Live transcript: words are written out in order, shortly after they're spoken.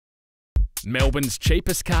Melbourne's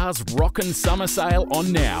cheapest cars Rockin summer sale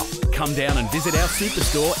on now. Come down and visit our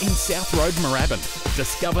superstore in South Road, Moorabbin.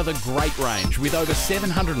 Discover the great range with over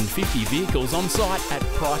 750 vehicles on site at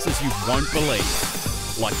prices you won't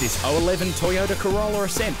believe. Like this 011 Toyota Corolla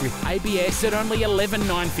Ascent with ABS at only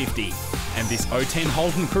 $11,950. And this 010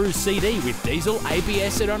 Holden Cruise CD with diesel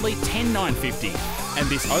ABS at only $10,950. And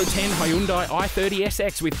this 010 Hyundai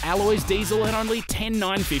i30SX with alloys diesel at only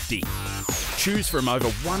 $10,950. Choose from over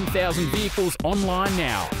 1,000 vehicles online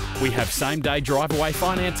now. We have same-day drive-away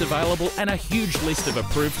finance available and a huge list of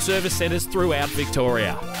approved service centres throughout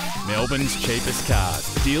Victoria. Melbourne's cheapest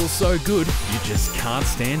cars. Deals so good, you just can't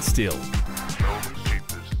stand still.